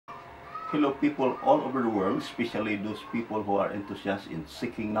Hello people all over the world, especially those people who are enthusiasts in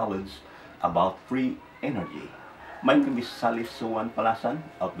seeking knowledge about free energy. My name is Salis Palasan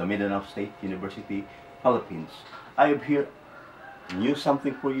of the Mindanao State University, Philippines. I have here new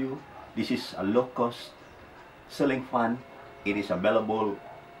something for you. This is a low-cost ceiling fan. It is available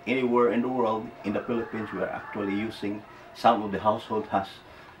anywhere in the world. In the Philippines, we are actually using, some of the household has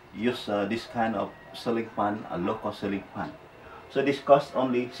used this kind of ceiling fan, a low-cost ceiling fan. So this costs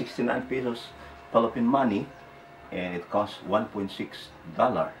only 69 pesos Philippine money, and it costs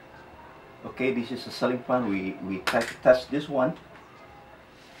 $1.6. Okay, this is a ceiling fan. We try to test this one.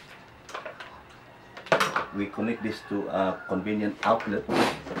 We connect this to a convenient outlet.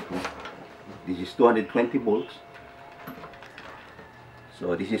 This is 220 volts.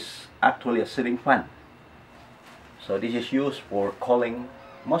 So this is actually a ceiling fan. So this is used for cooling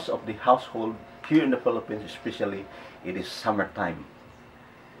most of the household here in the Philippines, especially it is summertime.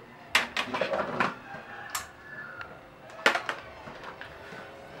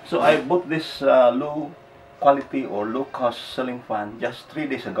 So I bought this low quality or low cost ceiling fan just 3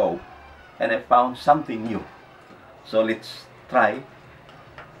 days ago, and I found something new. So let's try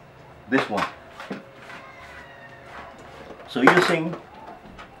this one. So using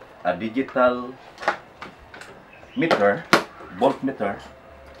a digital meter, voltmeter,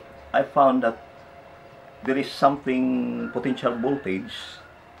 I found that there is something potential voltage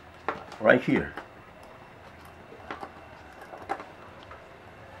right here.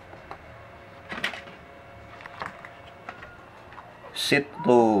 Set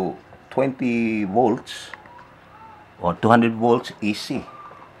to 20 volts or 200 volts AC.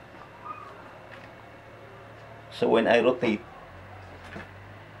 So when I rotate,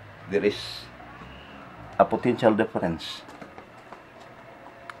 there is a potential difference.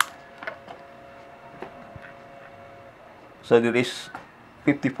 So there is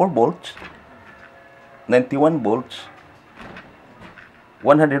 54 volts, 91 volts,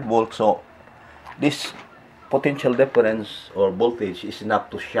 100 volts. So this potential difference or voltage is enough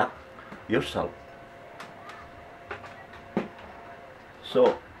to shock yourself.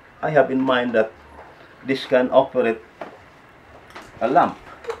 So I have in mind that this can operate a lamp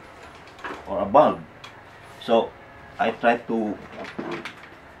or a bulb. So I try to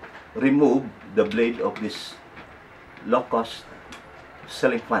remove the blade of this low-cost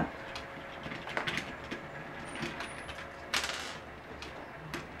ceiling fan.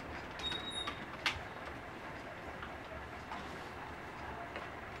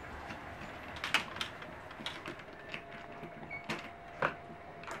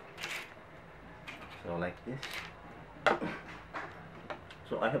 So like this.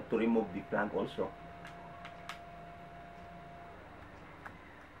 So I have to remove the clamp also.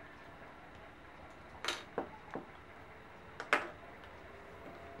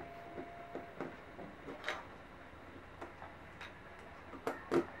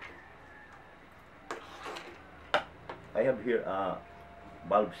 I have here a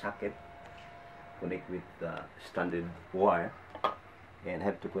bulb socket connect with standard wire, and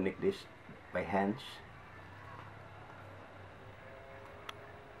have to connect this by hands.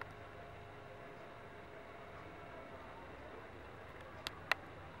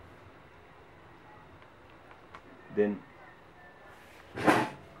 Then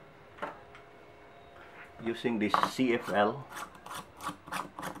using this CFL,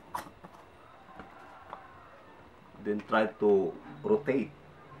 then try to rotate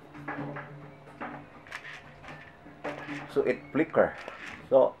so it flicker.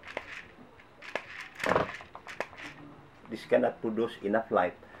 So this cannot produce enough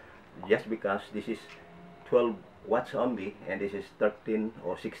light just because this is 12 watts only and this is 13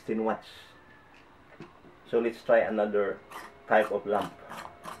 or 16 watts. So let's try another type of lamp.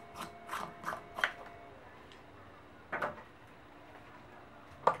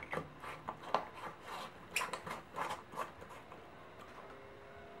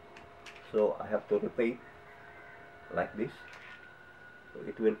 So I have to rotate like this, so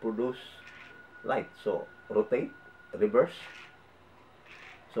it will produce light. So rotate, reverse,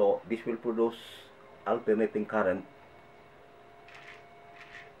 so this will produce alternating current.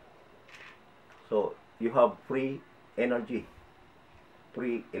 So you have free energy,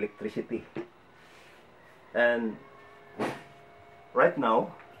 free electricity. And right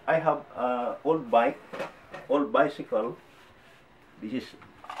now I have an old bicycle. This is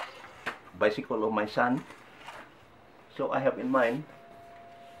bicycle of my son. So I have in mind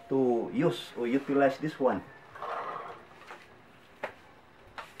to use or utilize this one,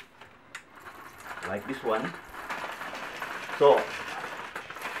 like this one. So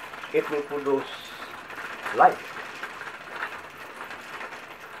it will produce light.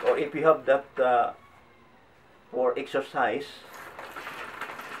 or if you have that for exercise,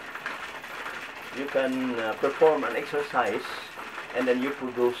 you can perform an exercise and then you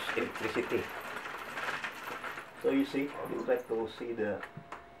produce electricity. So you see, you would like to see the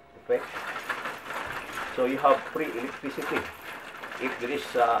effect. So you have free electricity. If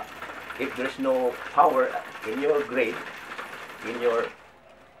there is no power in your grid, in your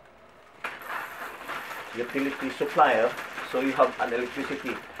utility supplier, so you have an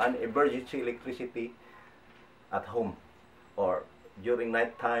electricity, an emergency electricity at home, or during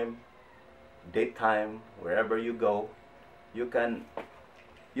night time, daytime, wherever you go, you can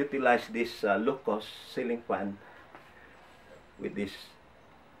utilize this low-cost ceiling fan with this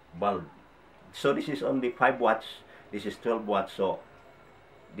bulb. So this is only 5 watts, this is 12 watts, so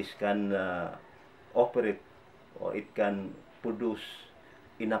this can operate, or it can produce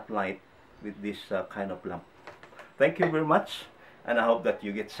enough light with this kind of lamp. Thank you very much, and I hope that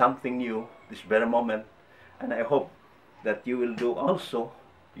you get something new this very moment, and I hope that you will do also,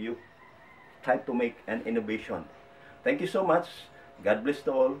 you try to make an innovation. Thank you so much. God bless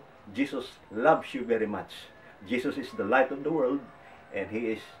to all. Jesus loves you very much. Jesus is the light of the world, and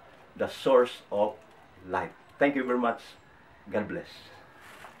He is the source of light. Thank you very much. God bless.